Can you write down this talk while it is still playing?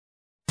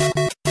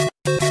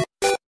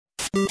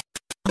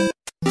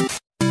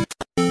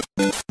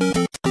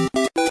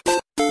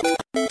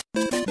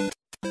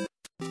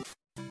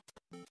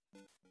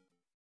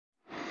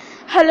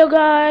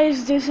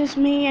guys, this is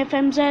me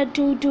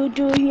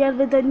FMZ222 here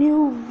with a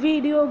new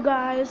video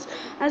guys.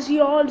 As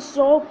you all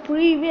saw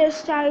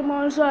previous time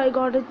also I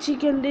got a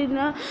chicken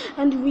dinner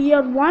and we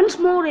are once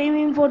more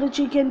aiming for the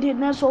chicken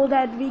dinner so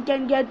that we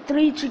can get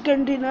 3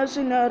 chicken dinners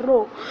in a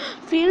row.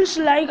 Feels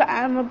like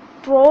I'm a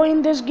pro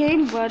in this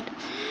game but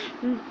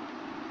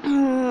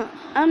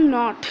I'm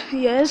not.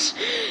 Yes,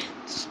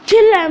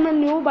 still I'm a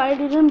noob. I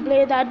didn't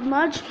play that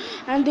much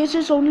and this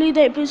is only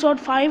the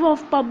episode 5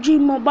 of PUBG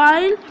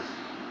Mobile.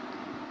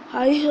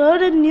 I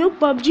heard a new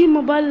PUBG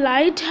Mobile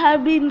Lite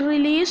have been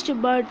released,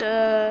 but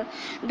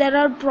there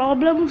are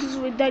problems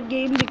with that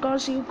game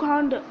because you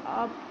can't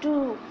up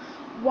to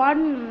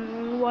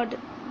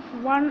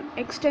one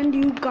extent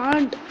you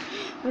can't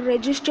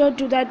register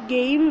to that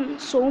game.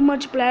 So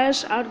much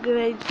players are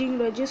getting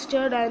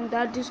registered, and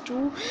that is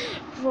too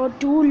for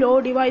two low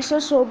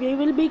devices. So we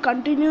will be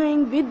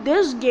continuing with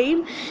this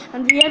game,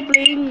 and we are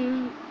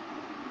playing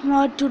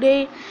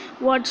today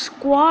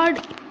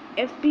squad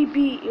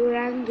FPP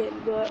ranked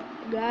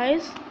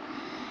guys.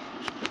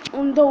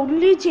 The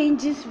only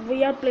change is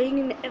we are playing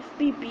in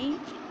FPP,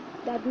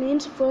 that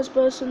means first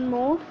person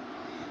mode.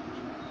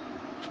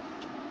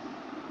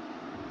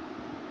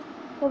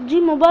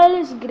 PUBG Mobile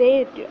is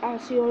great,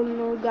 as you all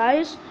know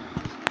guys.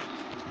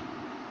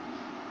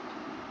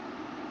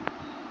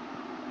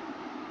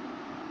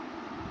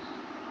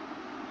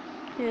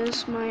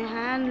 Yes, my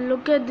hand,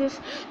 look at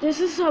this. This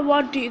is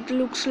what it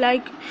looks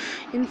like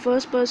in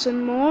first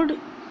person mode.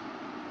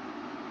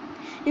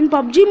 In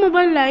PUBG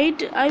Mobile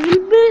Lite, I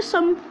will be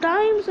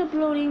sometimes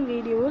uploading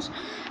videos.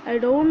 I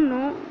don't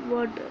know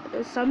what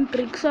some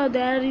tricks are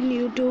there in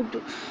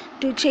YouTube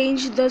to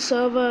change the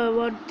server,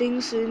 what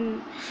things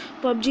in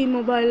PUBG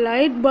Mobile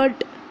Lite,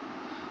 but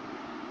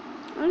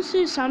I'll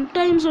say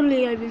sometimes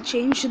only I will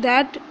change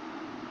that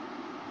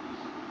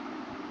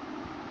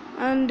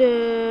and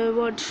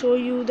show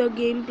you the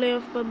gameplay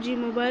of PUBG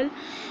Mobile,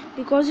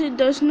 because it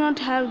does not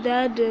have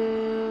that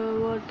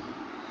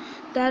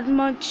that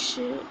much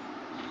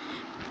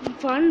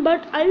fun,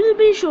 but I will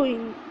be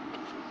showing.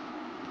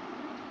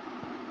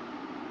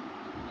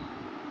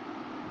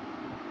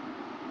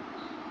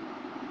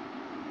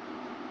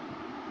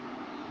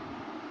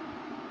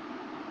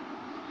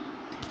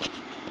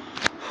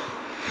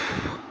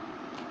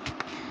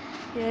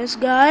 Yes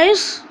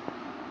guys,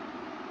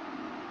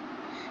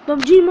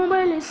 PUBG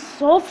Mobile is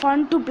so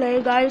fun to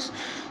play guys.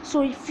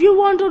 So if you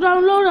want to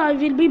download, I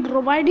will be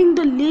providing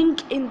the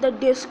link in the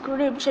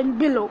description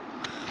below.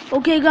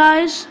 Okay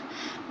guys,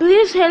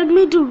 please help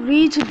me to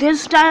reach,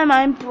 this time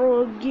I'm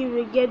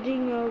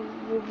getting a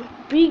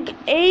big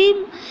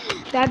aim,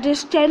 that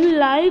is 10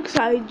 likes.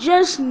 I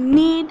just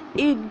need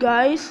it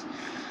guys,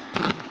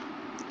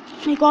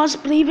 because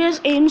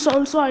previous aims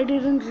also I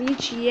didn't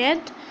reach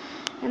yet,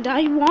 and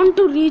I want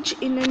to reach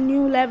in a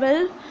new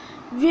level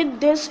with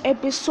this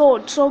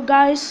episode. So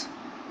guys,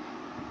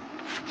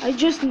 I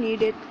just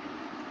need it.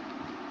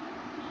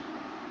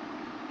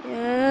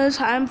 Yes,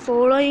 I am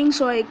following,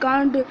 so I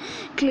can't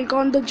click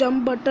on the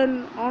jump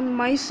button on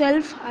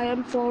myself. I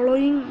am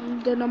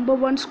following the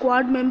 #1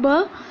 squad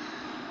member,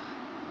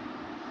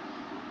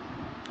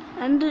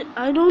 and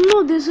I don't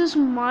know this is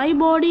my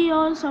body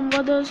or some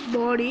other's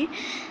body,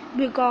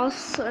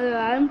 because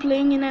I am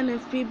playing in an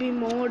FPP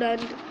mode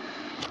and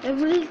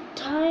every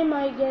time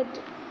I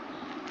get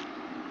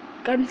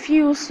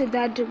confused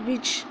that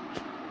which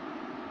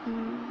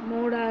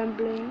mode I am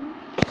playing.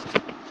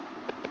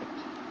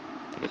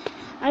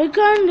 I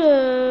can't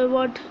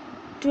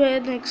to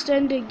an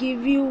extent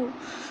give you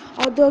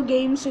other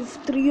games if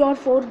 3 or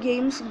 4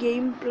 games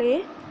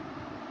gameplay,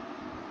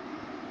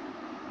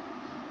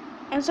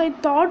 as I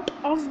thought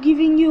of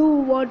giving you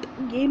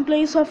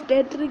gameplays of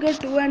Death Trigger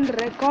 2 and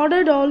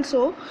recorded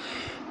also,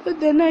 but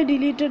then I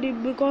deleted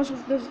it because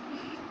of the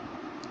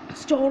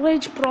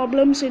storage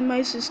problems in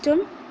my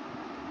system.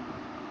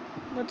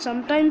 But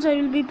sometimes I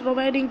will be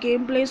providing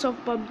gameplays of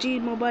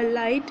PUBG Mobile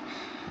Lite.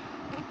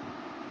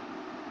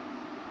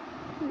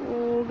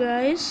 Oh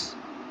guys,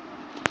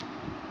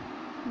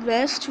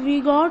 West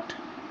we got.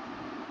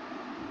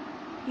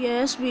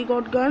 Yes, we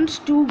got guns,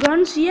 2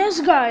 guns.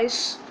 Yes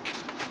guys,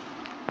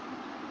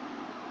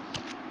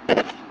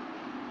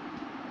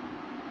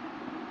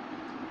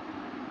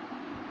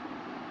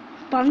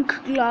 punk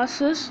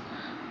glasses.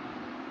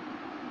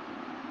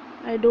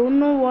 I don't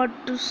know what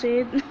to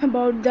say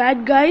about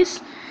that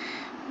guys,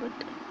 but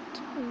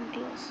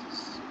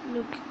glasses.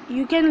 Look,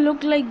 you can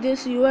look like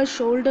this, your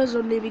shoulders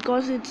only,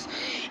 because it's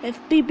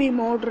FPP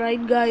mode,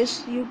 right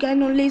guys? You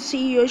can only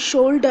see your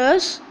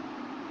shoulders.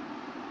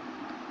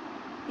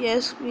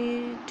 Yes,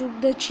 we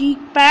took the cheek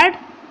pad.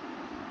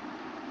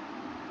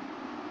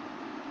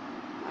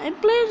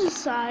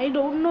 I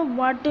don't know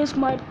what is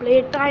my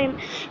play time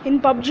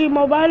in PUBG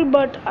Mobile,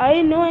 but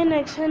I know in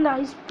extent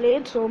I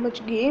played so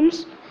much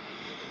games.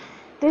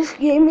 This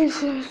game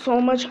is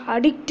so much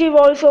addictive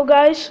also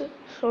guys.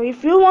 So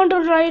if you want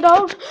to try it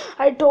out,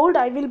 I told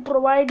I will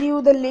provide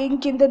you the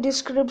link in the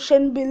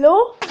description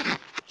below.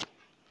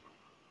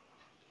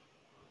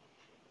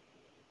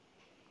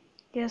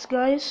 Yes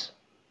guys,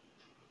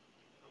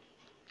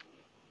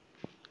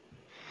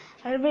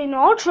 I'll be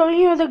not showing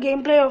you the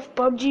gameplay of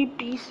PUBG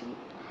PC.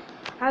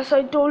 As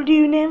I told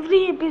you in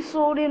every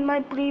episode in my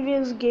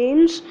previous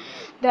games,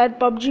 that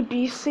PUBG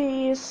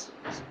PC is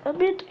a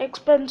bit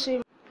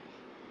expensive.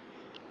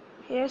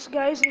 Yes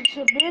guys, it's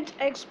a bit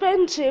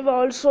expensive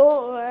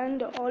also,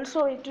 and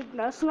also it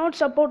does not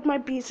support my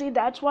PC.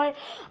 That's why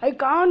I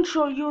can't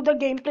show you the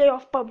gameplay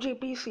of PUBG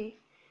PC.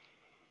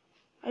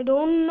 I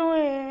don't know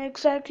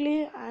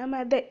exactly. I am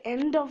at the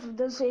end of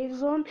the safe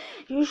zone.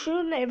 You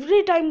should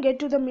every time get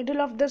to the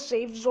middle of the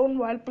safe zone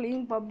while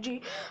playing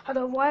PUBG.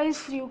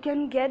 Otherwise, you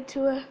can get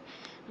to a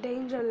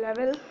danger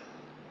level.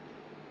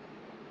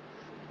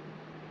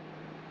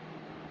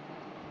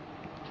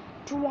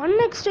 To one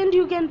extent,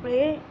 you can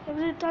play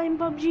every time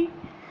PUBG,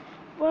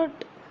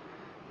 but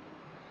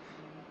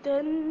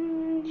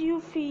then you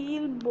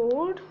feel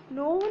bored.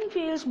 No one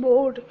feels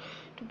bored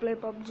to play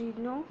PUBG,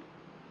 no.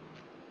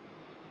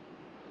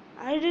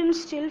 I didn't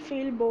still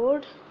feel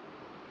bored.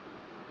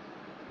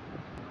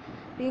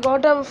 We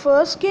got our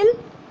first kill.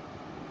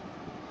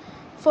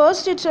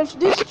 First itself,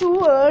 this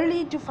too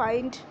early to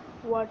find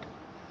what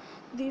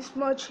this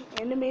much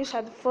enemies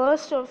at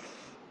first of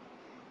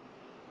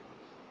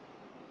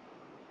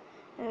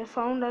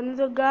found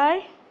another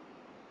guy.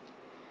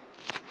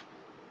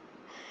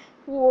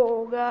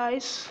 Whoa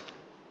guys,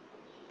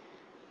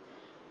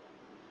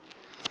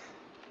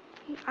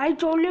 I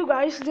told you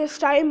guys this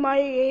time my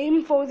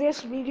aim for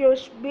this video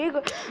is big,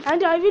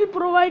 and I will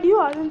provide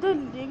you another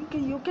link.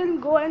 You can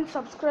go and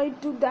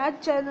subscribe to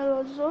that channel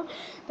also.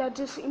 That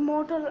is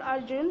Immortal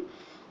Arjun.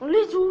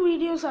 Only 2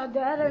 videos are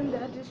there, and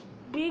that is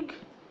big.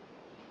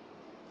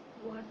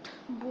 What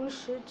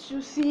bullshit.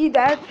 You see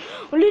that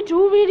only 2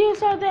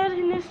 videos are there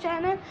in his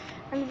channel,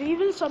 and we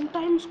will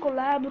sometimes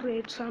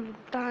collaborate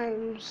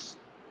sometimes.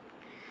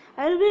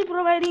 I'll be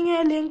providing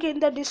a link in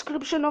the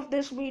description of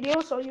this video,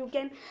 so you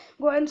can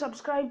go and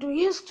subscribe to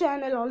his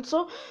channel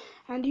also.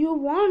 And you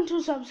want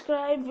to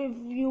subscribe, if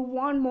you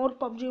want more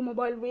PUBG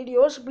mobile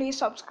videos, please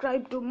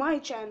subscribe to my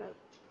channel.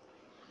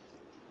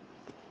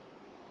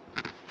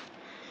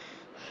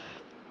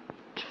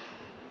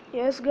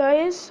 Yes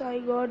guys, I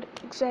got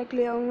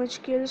exactly how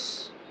much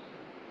kills.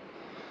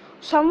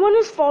 Someone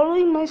is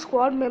following my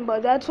squad member,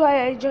 that's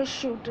why I just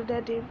shooted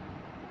at him.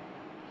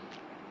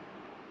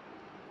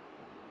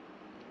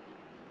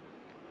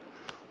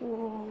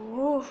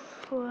 Whoa,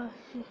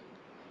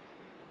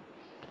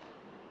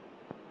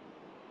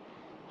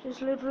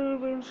 just literally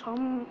been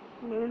some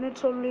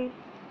minutes only.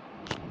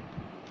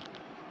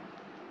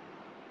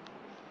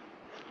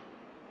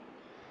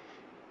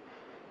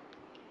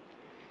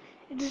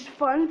 It is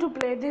fun to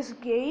play this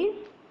game.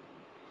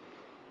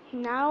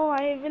 Now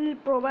I will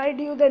provide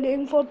you the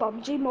link for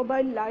PUBG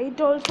Mobile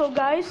Lite also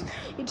guys.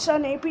 It's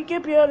an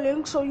APK pure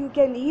link, so you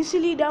can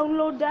easily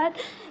download that.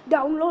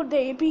 Download the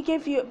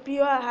APK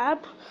pure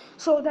app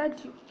so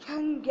that you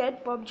can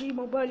get PUBG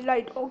Mobile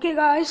Lite. Okay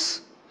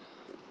guys.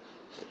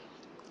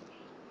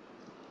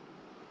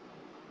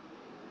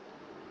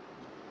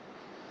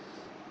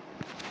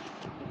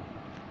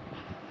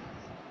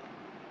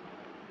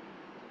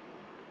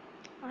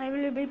 I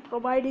will be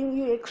providing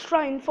you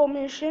extra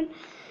information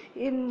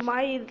in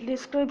my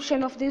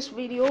description of this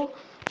video.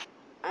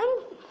 I'm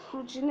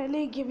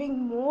originally giving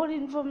more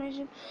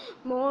information,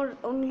 more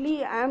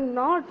only. I'm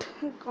not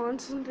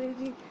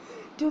concentrating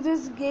to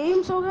this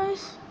game, so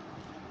guys.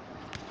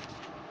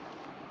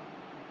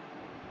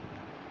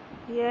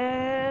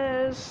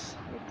 Yes,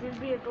 it will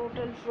be a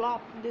total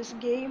flop, this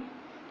game,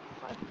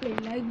 if I play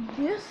like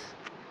this.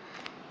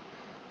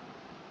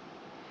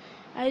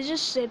 I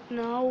just said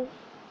now,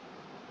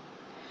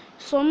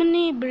 so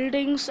many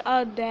buildings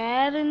are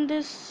there in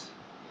this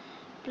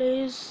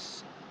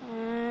place,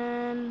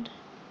 and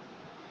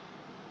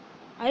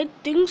I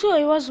think so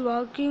I was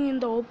walking in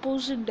the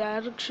opposite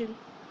direction.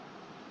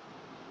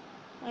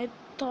 I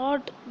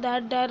thought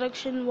that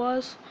direction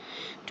was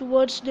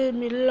towards the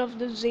middle of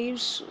the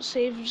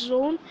safe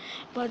zone,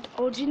 but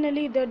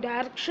originally the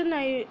direction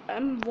I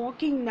am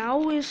walking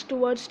now is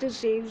towards the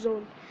safe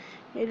zone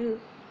middle.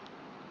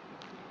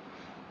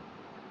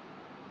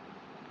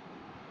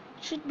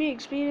 Should be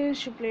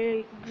experienced to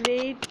play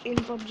great in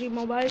PUBG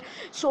Mobile.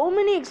 So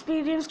many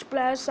experienced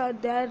players are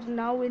there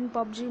now in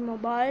PUBG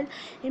Mobile.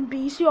 In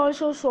PC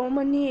also so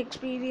many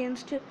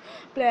experienced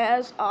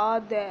players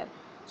are there.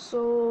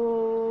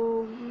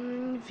 So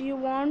if you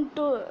want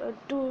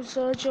to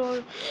search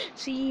or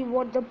see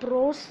what the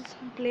pros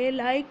play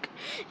like,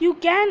 you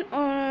can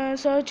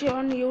search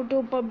on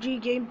YouTube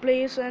PUBG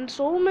gameplays, and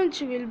so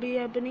much will be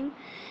happening.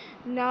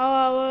 Now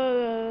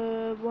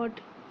our what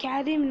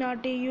Karim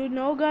Nati, you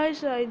know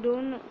guys, I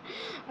don't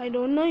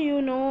know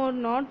you know or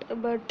not,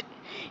 but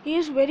he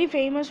is very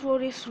famous for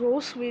his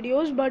roast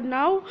videos. But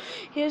now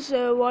his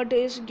what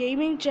is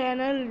gaming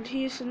channel,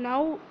 he is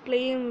now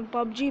playing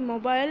PUBG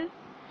Mobile.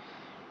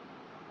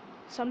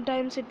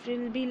 Sometimes it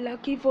will be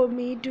lucky for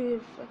me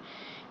to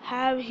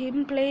have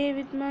him play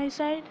with my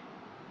side,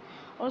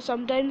 or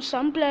sometimes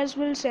some players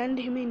will send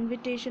him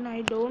invitation.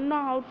 I don't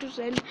know how to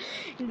send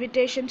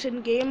invitations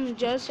in game.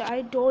 Just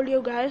I told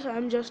you guys,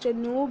 I'm just a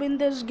noob in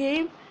this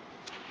game.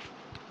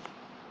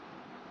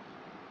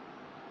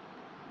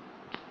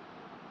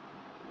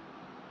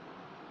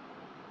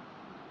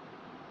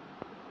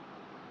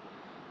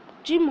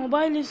 PUBG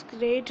Mobile is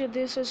great.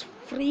 This is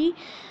free.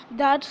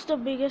 That's the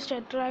biggest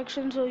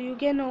attraction. So you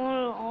can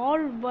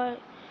all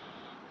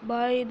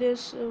buy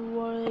this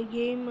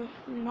game.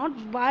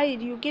 Not buy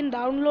it, you can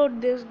download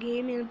this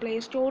game in Play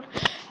Store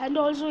and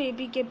also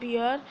APK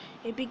Pure.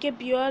 APK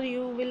Pure,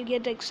 you will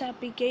get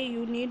XAPK.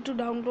 You need to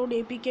download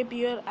APK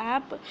Pure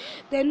app,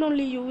 then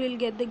only you will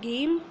get the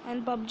game.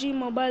 And PUBG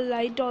Mobile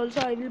Lite also,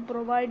 I will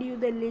provide you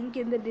the link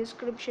in the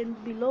description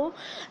below,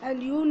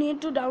 and you need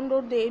to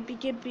download the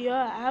APK Pure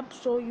app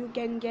so you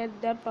can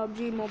get the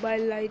PUBG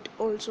Mobile Lite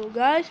also,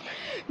 guys.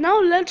 Now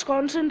let's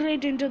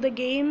concentrate into the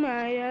game.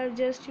 I have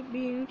just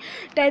been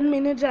 10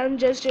 minutes. I'm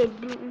just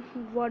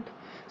what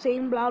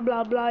saying blah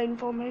blah blah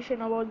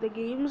information about the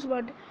games,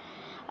 but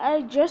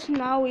I just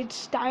now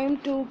it's time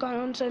to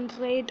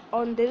concentrate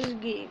on this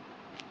game.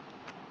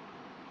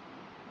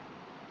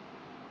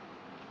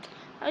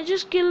 I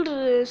just killed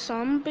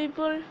some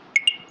people.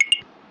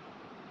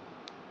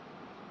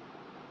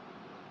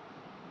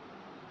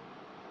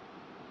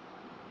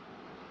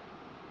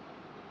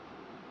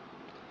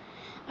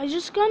 I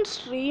just can't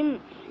stream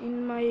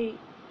in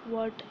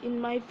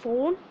my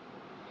phone,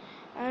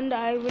 and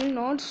I will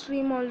not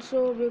stream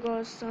also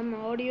because some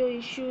audio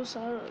issues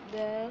are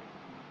there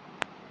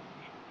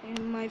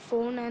in my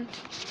phone. And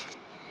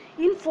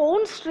in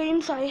phone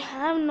streams I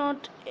have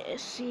not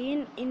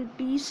seen. In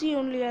PC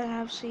only I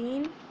have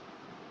seen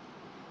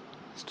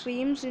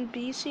streams in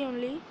PC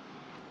only,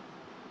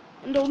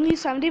 and only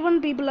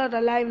 71 people are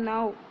alive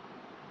now.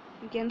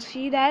 You can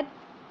see that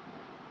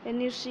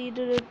when you see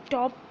to the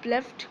top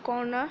left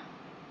corner.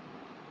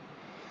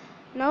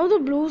 Now the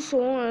blue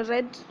zone,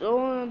 red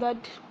zone,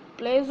 that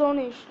play zone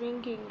is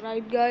shrinking,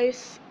 right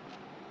guys?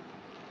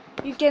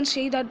 You can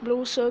see that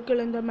blue circle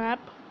in the map.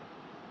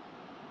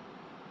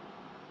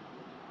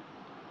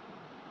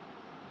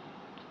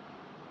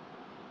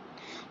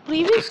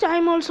 Previous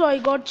time also I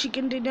got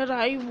chicken dinner.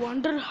 I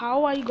wonder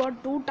how I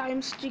got 2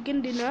 times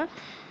chicken dinner.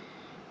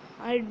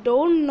 I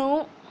don't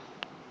know.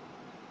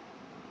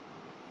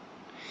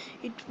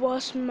 It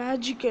was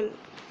magical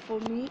for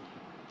me.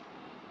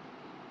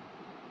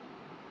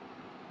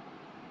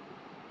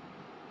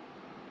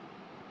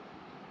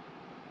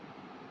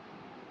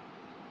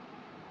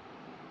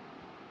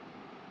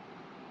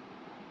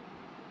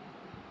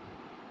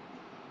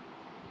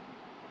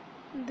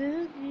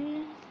 This is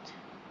it.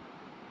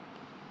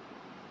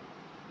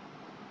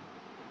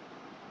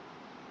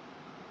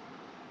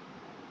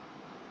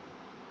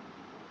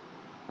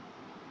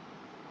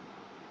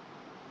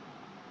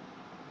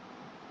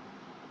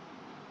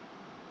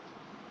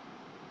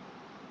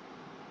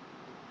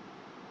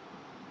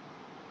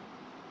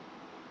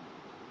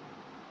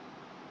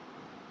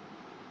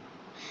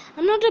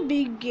 I'm not a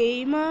big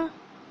gamer.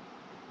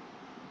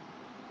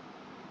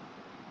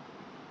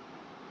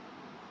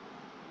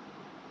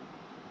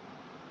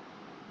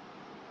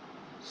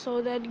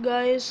 So that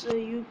guys,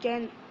 you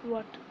can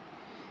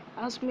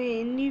ask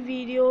me any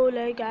video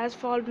like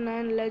Asphalt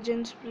 9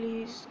 Legends,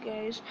 please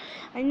guys.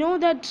 I know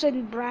that's a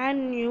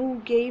brand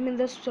new game in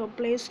the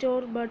Play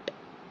Store, but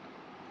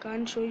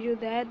can't show you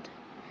that.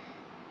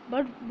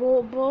 But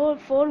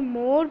for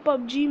more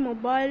PUBG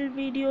mobile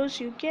videos,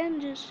 you can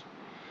just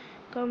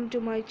come to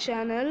my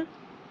channel.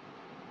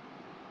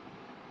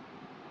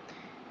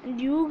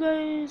 And you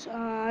guys,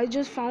 I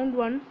just found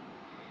one.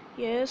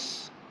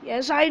 Yes,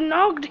 I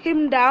knocked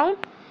him down.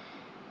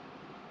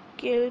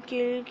 Kill.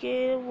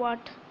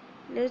 What?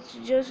 Let's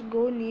just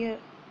go near.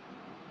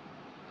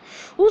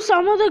 Oh,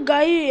 some other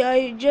guy.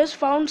 I just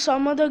found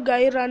some other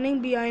guy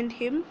running behind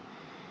him.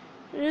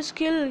 Just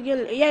kill.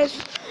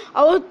 Yes,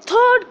 our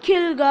third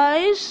kill,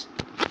 guys.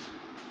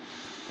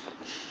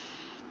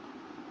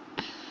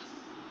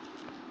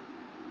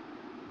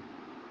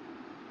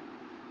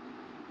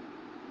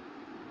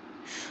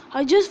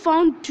 I just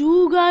found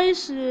 2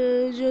 guys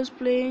just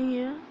playing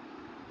here.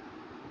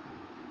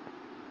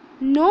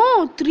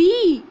 No,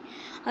 3.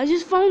 I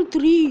just found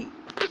 3.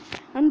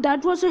 And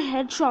that was a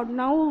headshot.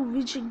 Now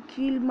which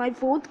kill, my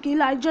 4th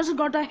kill, I just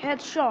got a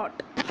headshot.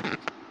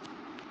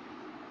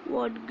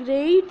 What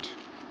great.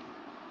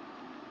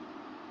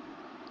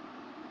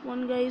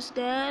 One guy is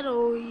there.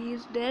 Oh, he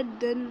is dead.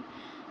 Then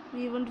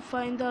we want to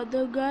find the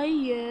other guy.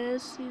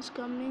 Yes, he's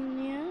coming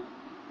near.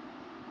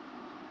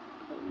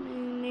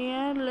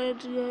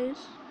 Let's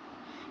guys.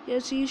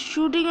 Yes, he's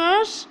shooting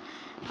us.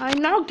 I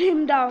knocked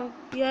him down.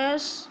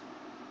 Yes.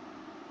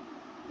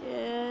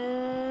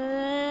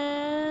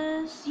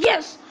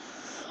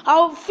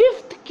 Our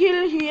 5th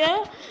kill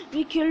here.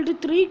 We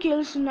killed 3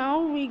 kills.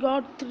 Now we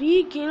got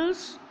 3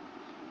 kills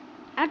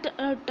at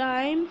a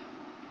time.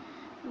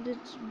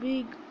 That's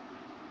big.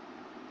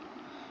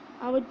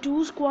 Our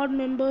 2 squad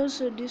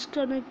members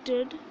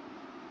disconnected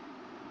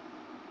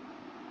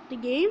the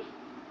game.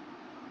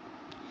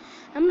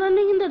 I'm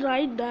running in the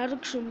right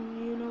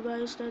direction, you know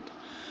guys,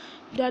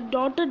 that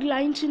dotted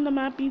lines in the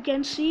map you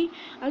can see.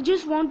 I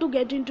just want to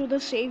get into the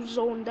safe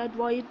zone, that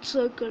white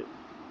circle.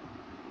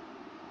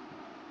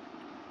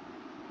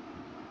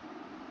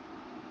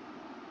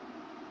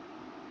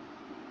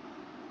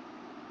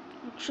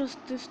 Just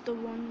this the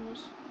one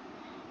was.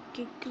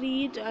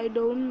 Kikrit, I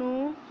don't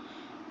know.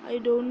 I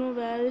don't know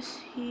where is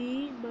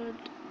he, but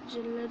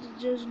let's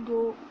just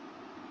go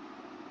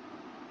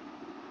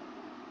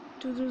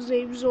to the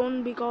safe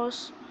zone,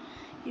 because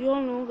you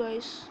all know,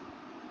 guys,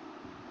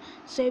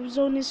 safe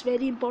zone is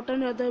very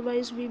important,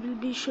 otherwise we will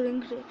be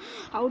shrink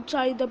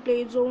outside the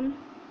play zone.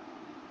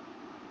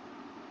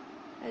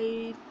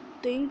 I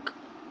think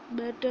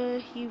better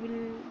he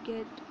will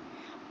get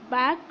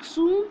back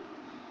soon,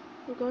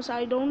 because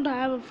I don't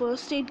have a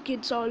first aid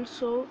kits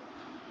also.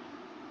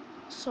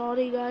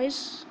 Sorry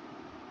guys,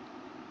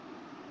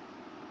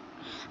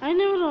 I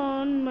never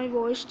on my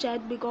voice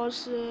chat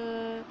because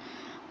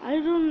I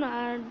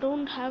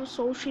don't have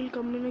social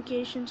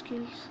communication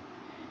skills.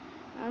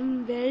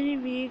 I'm very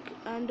weak,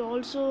 and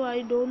also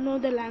I don't know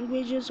the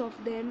languages of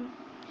them.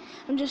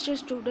 I'm just a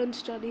student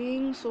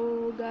studying,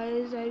 so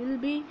guys, I will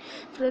be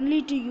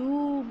friendly to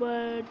you,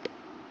 but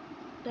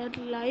that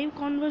live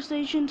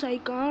conversations I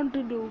can't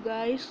do,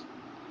 guys.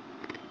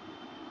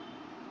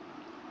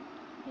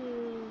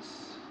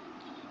 Yes.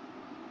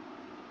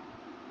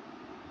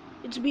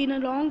 It's been a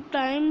long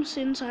time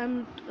since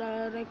I'm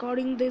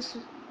recording this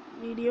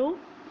video.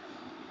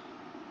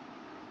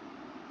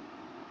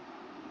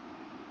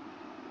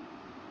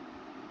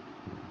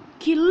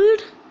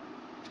 Killed?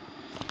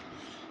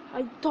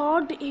 I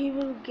thought he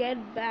will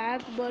get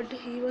back, but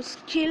he was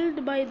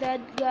killed by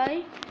that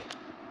guy,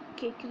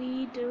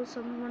 Kikrit or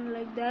someone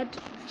like that.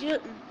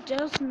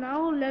 Just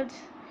now,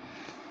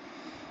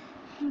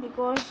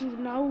 because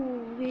now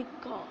we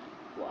got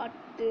what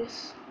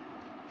this?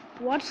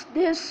 What's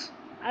this?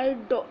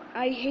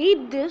 I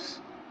hate this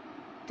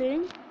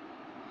thing.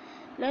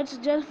 Let's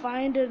just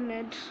find a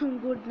net,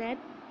 good net.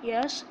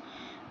 Yes,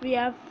 we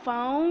have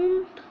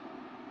found.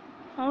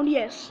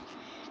 Yes,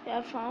 we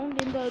have found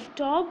in the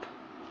top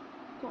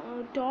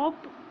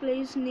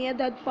place near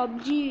that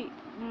PUBG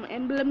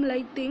emblem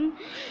like thing,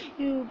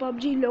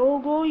 PUBG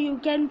logo. You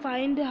can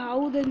find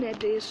how the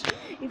net is.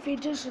 If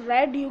it is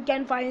red, you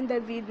can find the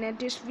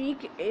net is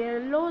weak.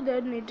 Yellow,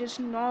 then it is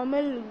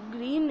normal.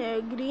 Green,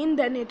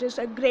 then it is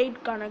a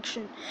great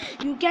connection.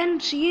 You can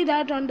see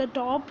that on the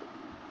top.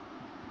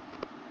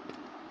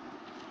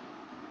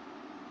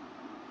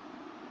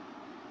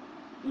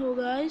 So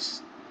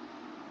guys,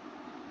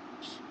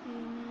 it's been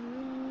a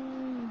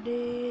long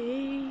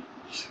day.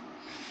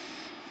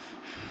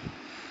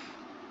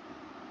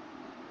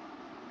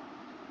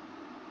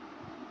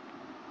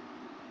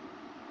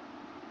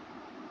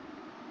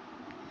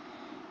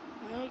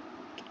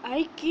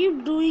 I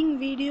keep doing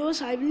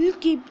videos. I will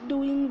keep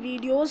doing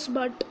videos,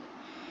 but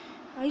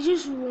I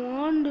just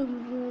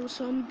want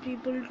some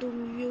people to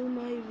view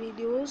my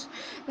videos.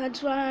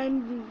 That's why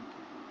I'm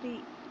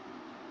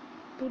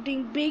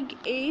putting big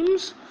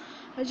aims.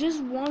 I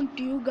just want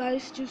you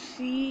guys to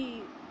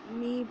see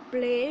me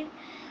play,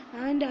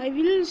 and I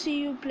will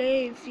see you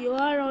play. If you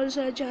are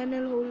also a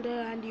channel holder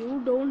and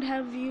you don't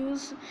have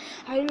views,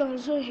 I will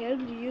also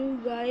help you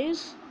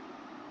guys,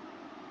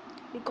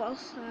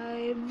 because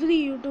every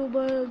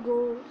YouTuber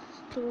goes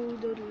through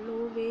the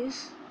low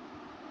ways,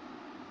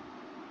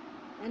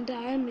 and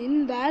I am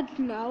in that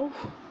now.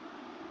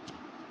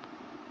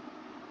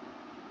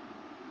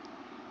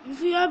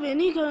 If you have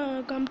any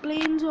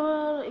complaints,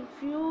 or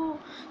if you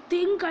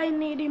think I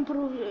need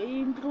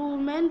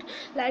improvement,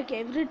 like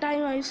every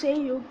time I say,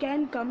 you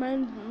can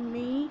comment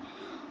me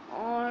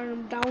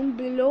on down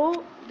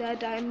below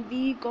that I'm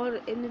weak or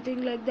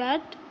anything like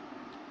that.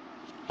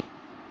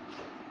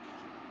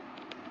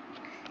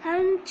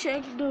 And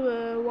check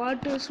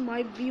what is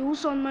my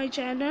views on my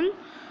channel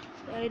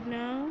right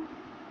now.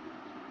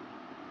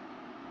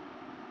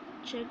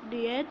 Checked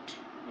yet?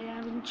 I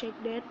haven't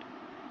checked yet.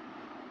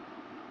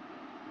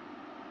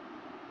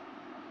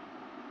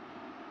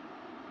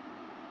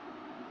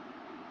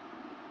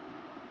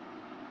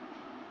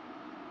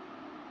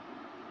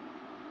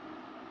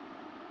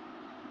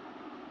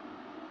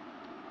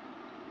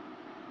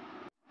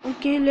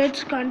 Okay,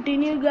 let's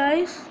continue,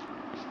 guys.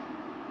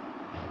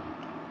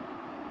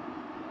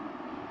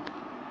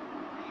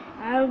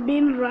 I've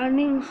been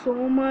running so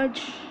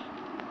much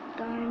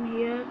time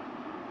here.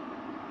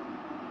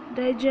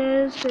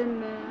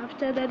 And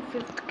after that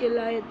 5th kill,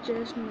 I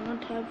just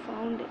not have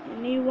found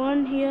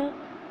anyone here.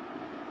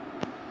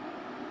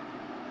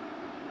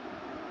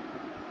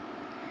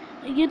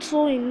 I get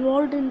so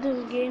involved in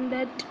this game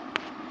that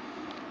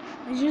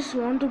I just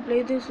want to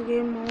play this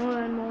game more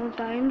and more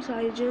times.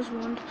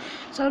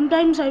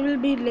 Sometimes I will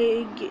be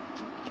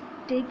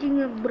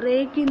taking a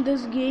break in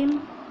this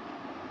game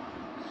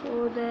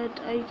so that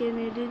I can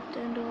edit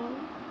and all.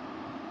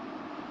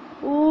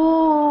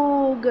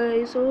 Oh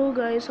guys, oh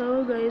guys,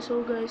 oh guys,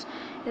 oh guys.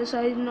 Yes,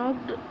 I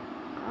knocked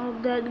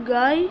out that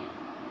guy.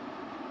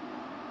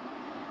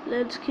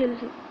 Let's kill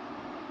him.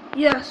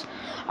 Yes,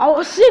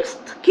 our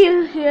 6th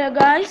kill here,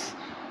 guys.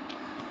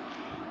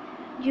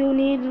 You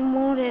need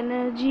more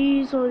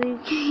energy so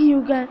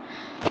you can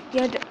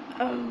get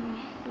a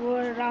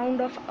round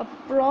of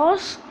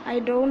applause. I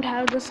don't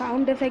have the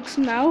sound effects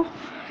now,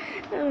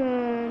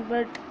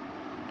 but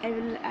I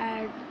will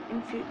add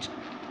in future.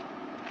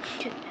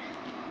 Okay.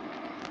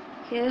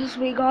 Yes,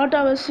 we got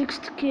our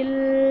 6th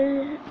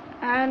kill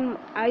and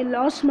I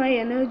lost my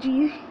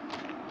energy.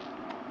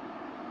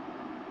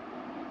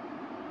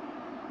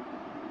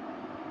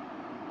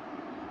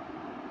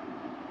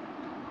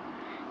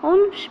 How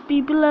much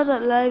people are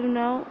alive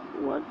now?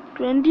 What,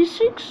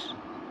 26?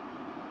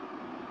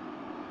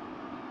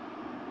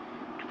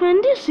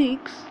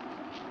 26?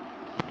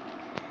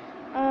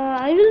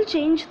 I will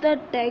change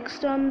that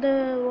text on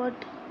the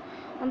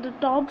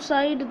top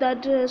side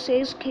that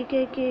says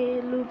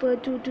KKK Looper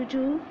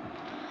 222.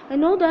 I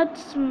know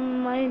that's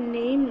my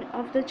name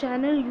of the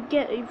channel. You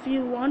can, if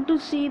you want to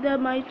see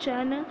my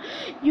channel,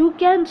 you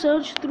can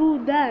search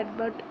through that.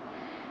 But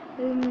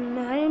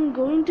I am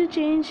going to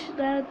change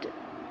that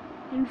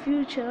in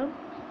future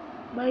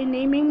by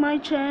naming my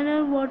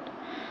channel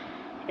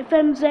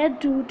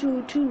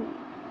FMZ222.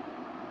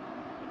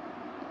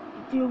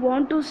 If you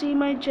want to see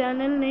my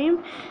channel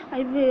name,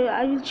 I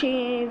will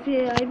change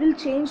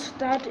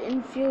that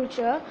in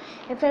future.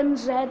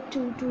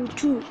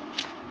 FMZ222.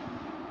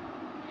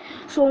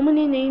 So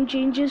many name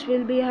changes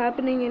will be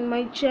happening in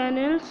my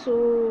channel,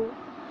 so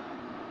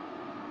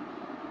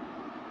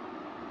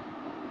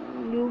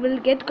you will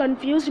get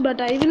confused, but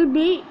I will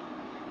be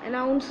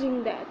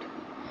announcing that.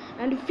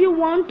 And if you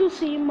want to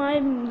see my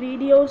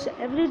videos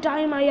every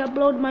time I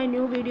upload my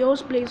new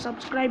videos, please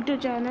subscribe to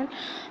channel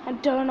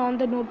and turn on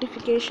the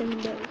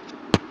notification bell,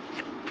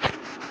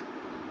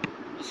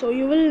 so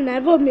you will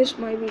never miss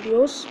my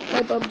videos,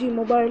 my PUBG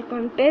mobile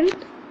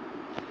content.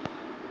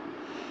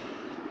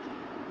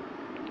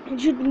 You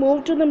should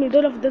move to the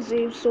middle of the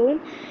safe zone.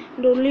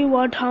 And only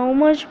how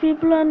much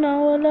people are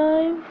now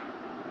alive?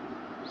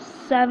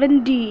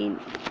 17.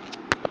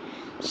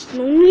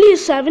 Only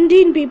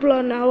 17 people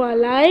are now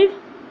alive.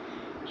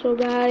 So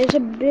guys, a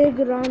big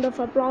round of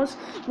applause.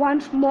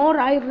 Once more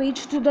I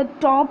reached to the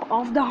top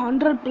of the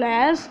 100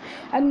 players,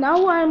 and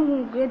now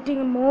I'm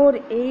getting more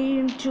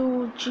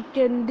into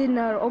chicken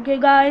dinner. Okay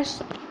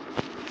guys,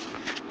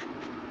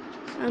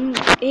 I'm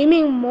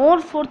aiming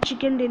more for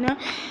chicken dinner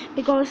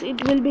because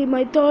it will be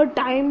my 3rd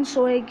time,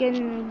 so I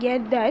can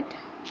get that.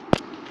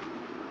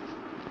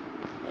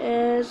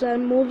 As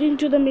I'm moving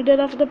to the middle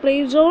of the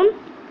play zone,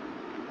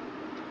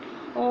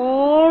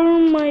 all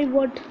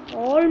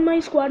my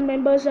squad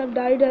members have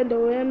died and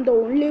I am the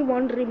only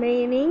one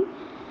remaining,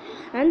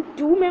 and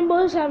 2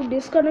 members have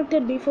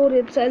disconnected before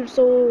itself,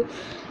 so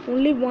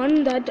only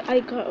one that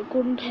I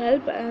couldn't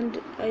help, and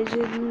I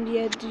didn't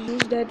yet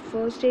use that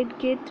first aid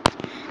kit.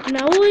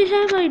 Now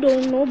I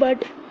don't know,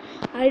 but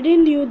I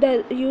didn't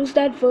use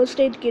that first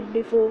aid kit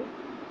before.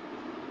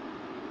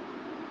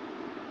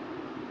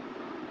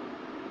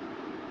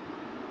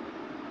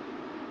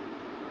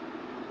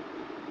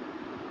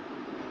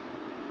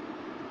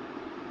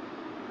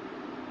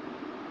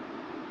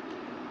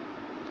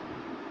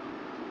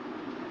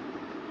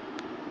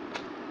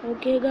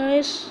 Okay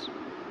guys,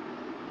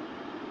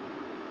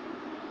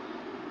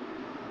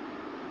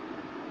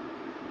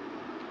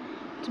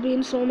 it's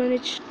been so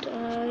much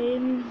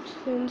time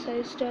since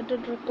I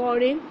started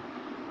recording.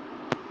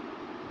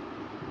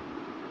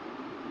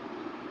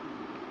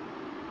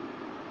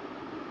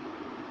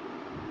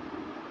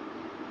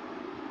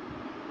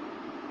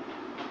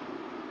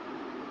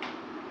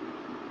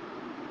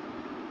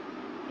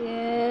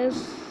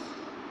 Yes.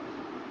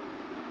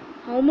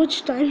 How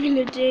much time will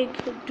it take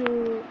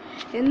to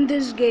end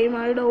this game?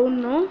 I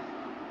don't know.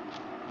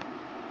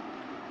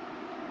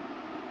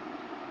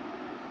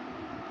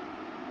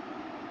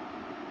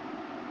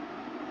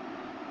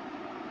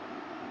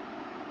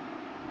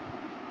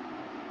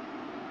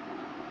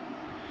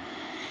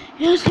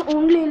 Yes,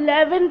 only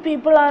 11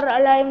 people are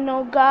alive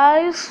now,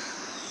 guys.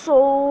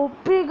 So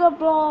big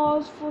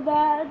applause for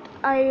that.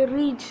 I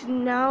reached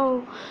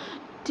now.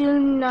 Till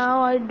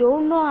now, I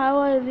don't know how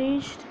I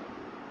reached.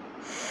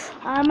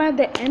 I'm at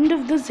the end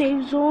of the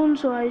safe zone,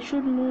 so I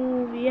should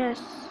move.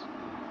 Yes,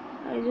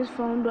 I just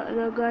found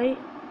the guy.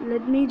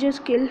 Let me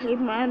just kill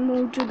him and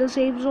move to the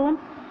safe zone.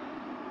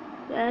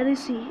 Where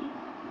is he?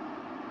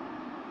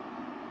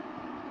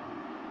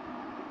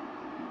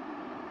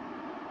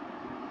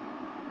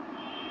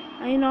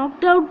 I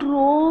knocked out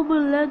Robe.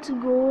 Let's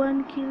go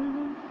and kill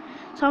him.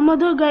 Some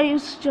other guy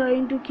is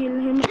trying to kill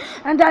him,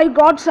 and I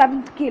got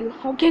 7th kill.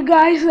 Okay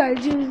guys, I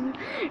just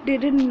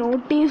didn't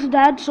notice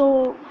that,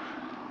 so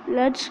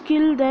let's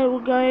kill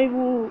that guy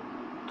who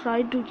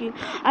tried to kill.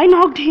 I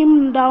knocked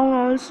him down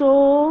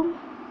also.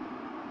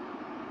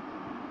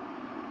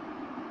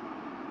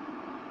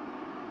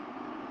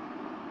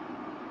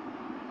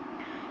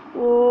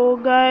 Oh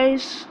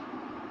guys,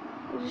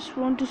 I just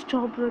want to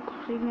stop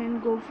recording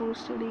and go for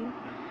study.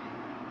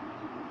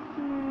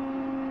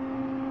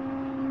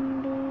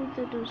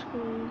 That was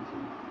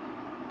crazy.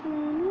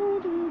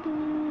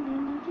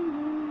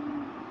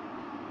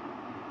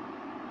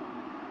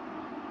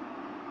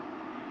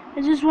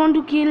 I just want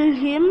to kill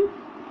him.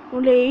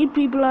 Only 8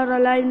 people are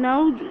alive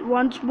now.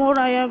 Once more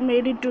I have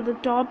made it to the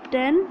top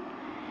 10.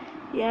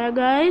 Yeah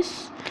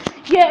guys.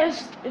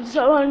 Yes, it's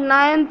our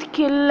 9th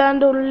kill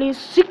and only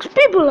 6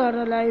 people are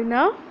alive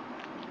now.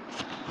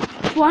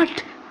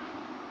 What?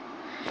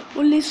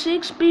 Only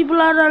 6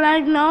 people are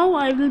alive now.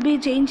 I will be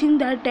changing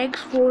that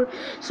text for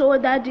so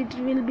that it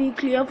will be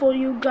clear for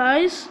you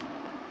guys.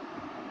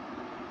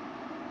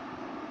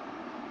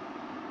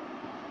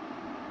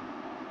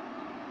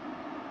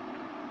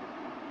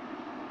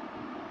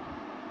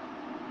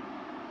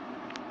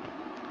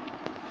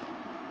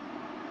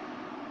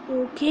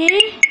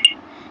 Okay,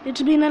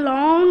 it's been a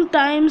long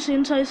time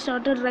since I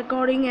started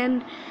recording,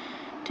 and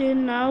till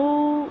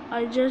now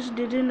I just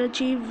didn't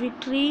achieve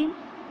victory.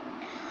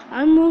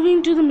 I'm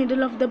moving to the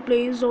middle of the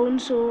play zone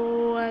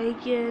so I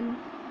can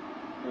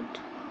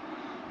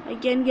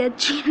get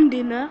chicken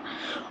dinner.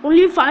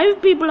 Only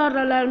 5 people are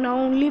alive now.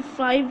 Only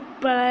 5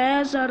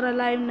 players are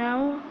alive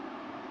now.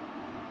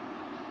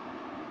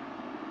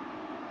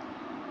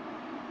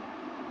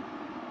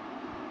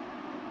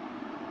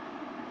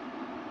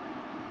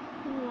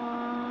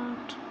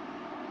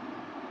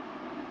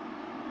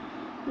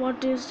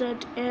 What is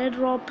that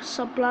airdrop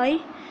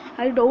supply?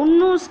 I don't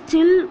know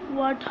still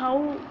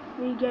how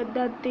we get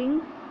that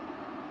thing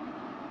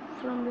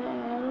from the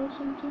air or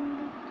something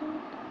like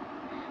that.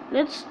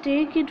 Let's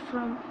take it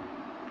from,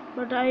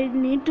 but I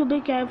need to be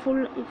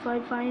careful if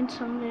I find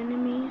some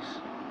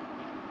enemies.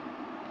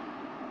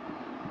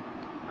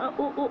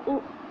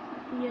 Oh,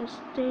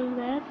 yes, take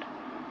that.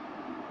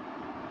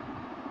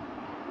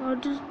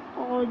 What is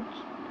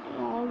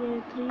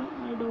okay, 3?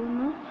 I don't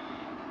know.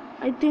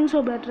 I think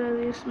so better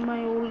is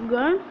my old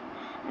gun,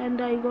 and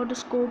I got a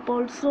scope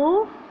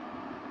also.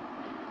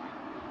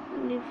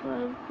 Only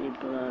 5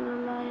 people are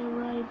alive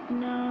right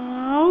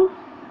now.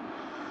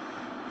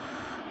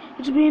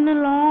 It's been a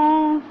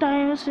long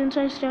time since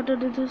I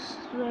started this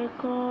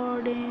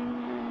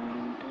recording,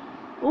 and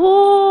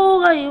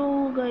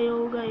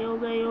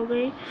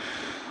okay.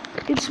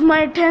 It's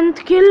my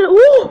 10th kill.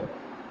 Oh,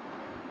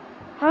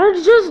 I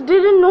just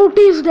didn't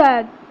notice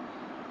that.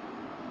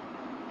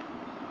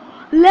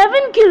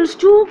 11 kills,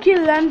 2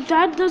 kills, and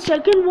that the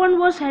second one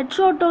was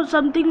headshot or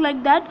something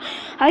like that.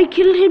 I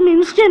killed him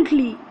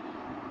instantly.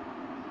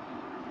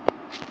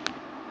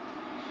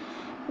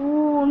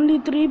 Oh, only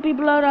 3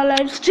 people are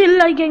alive.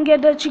 Still I can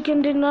get a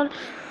chicken dinner.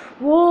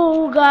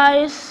 Whoa,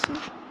 guys.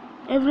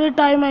 Every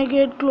time I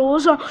get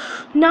close.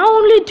 Now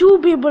only 2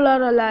 people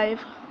are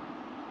alive.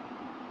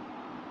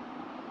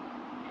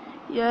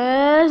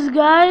 Yes,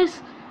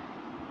 guys.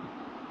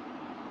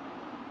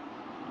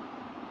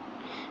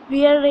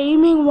 We are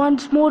aiming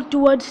once more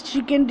towards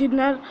chicken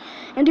dinner.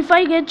 And if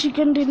I get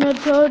chicken dinner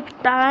 3rd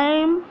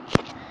time,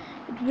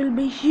 it will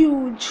be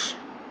huge.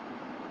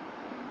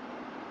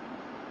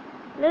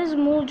 Let's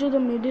move to the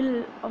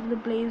middle of the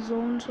play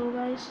zone, so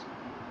guys.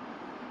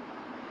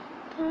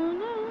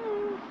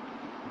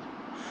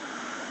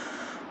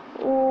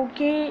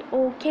 Okay.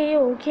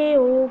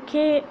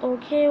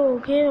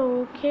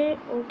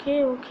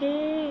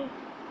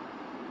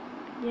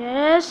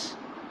 Yes.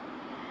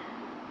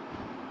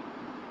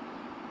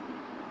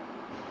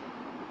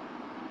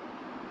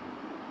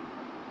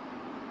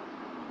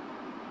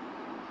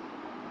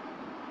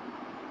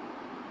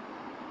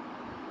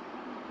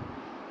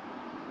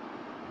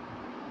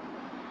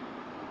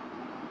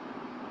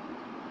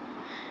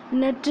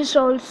 Net is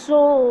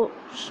also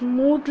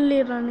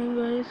smoothly running,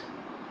 guys.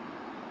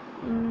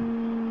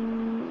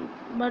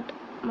 But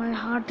my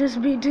heart is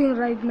beating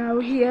right now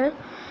here.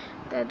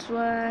 That's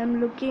why I'm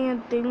looking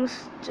at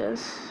things. I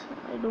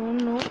don't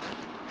know.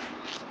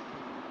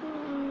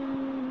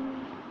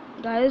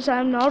 Guys,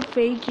 I'm not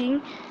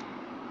faking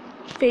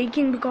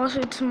because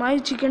it's my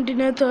chicken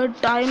dinner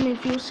 3rd time.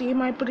 If you see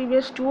my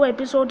previous 2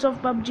 episodes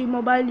of PUBG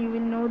Mobile, you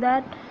will know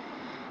that.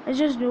 I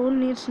just don't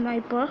need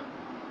sniper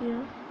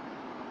here.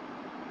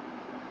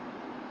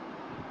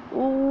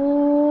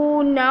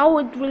 Oh, now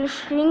it will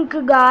shrink,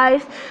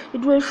 guys.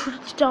 It will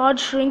start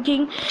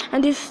shrinking,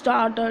 and it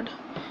started.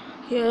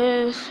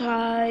 Yes,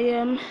 I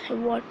am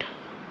what?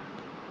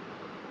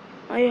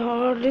 My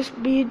heart is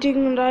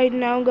beating right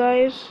now,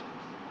 guys.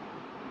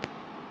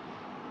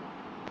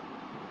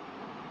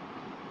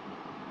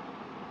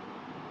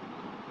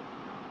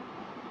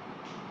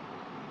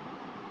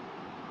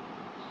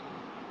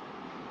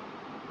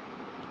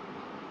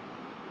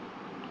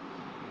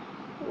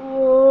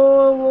 Whoa.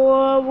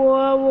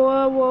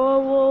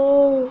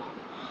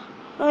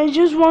 I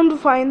just want to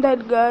find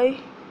that guy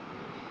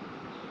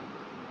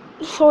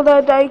so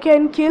that I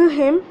can kill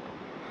him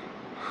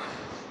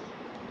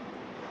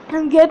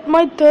and get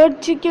my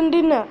 3rd chicken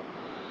dinner.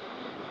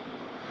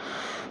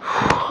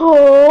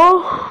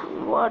 Oh,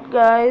 what,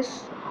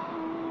 guys?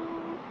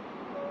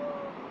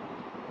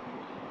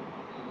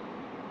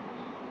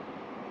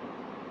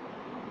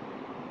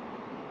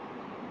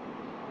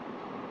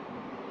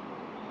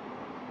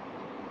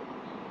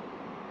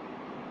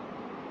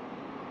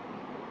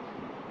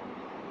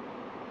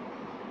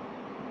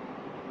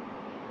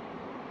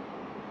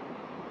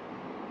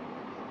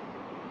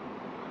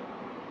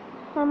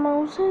 I'm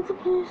outside the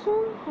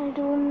prison. I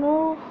don't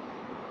know.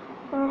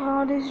 My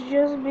heart is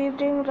just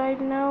beating right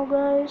now,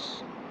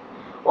 guys.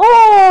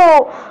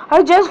 Oh!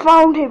 I just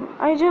found him.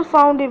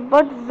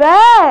 But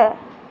where?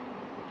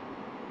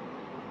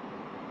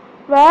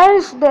 Where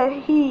is the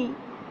he?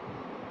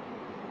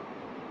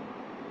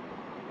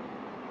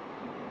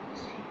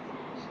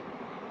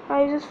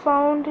 I just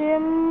found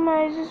him.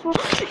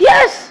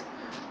 Yes!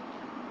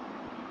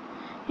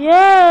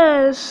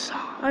 Yes!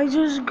 I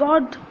just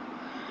got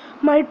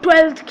my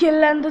 12th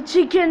kill and the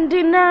chicken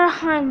dinner.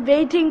 I'm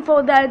waiting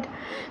for that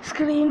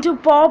screen to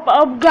pop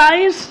up,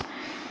 guys.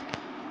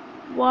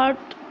 What?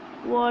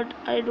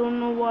 I don't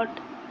know what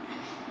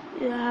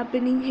is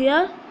happening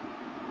here.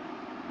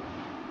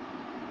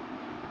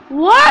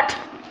 What?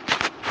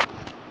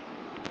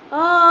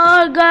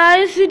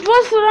 Guys, it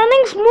was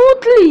running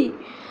smoothly.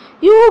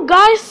 You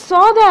guys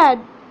saw that.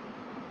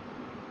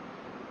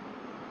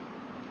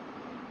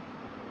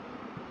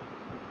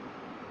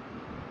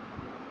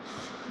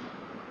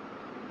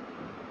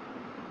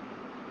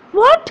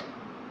 What?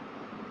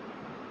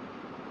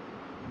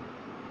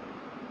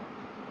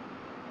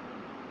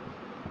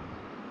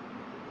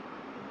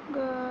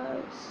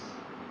 Guys.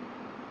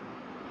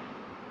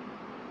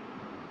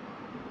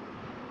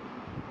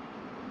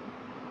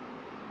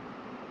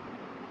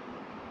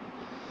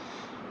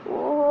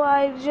 Oh,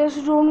 I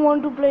just don't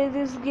want to play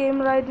this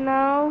game right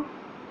now.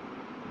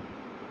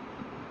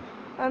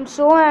 I'm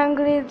so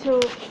angry to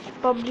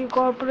PUBG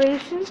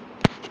Corporation.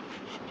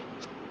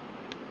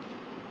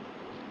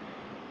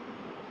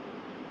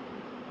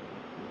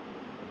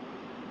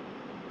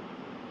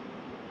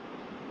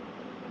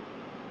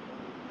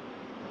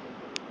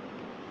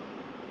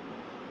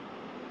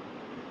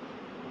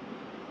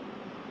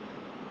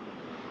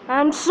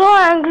 I'm so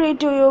angry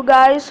to you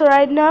guys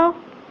right now.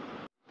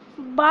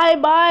 Bye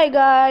bye,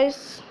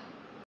 guys.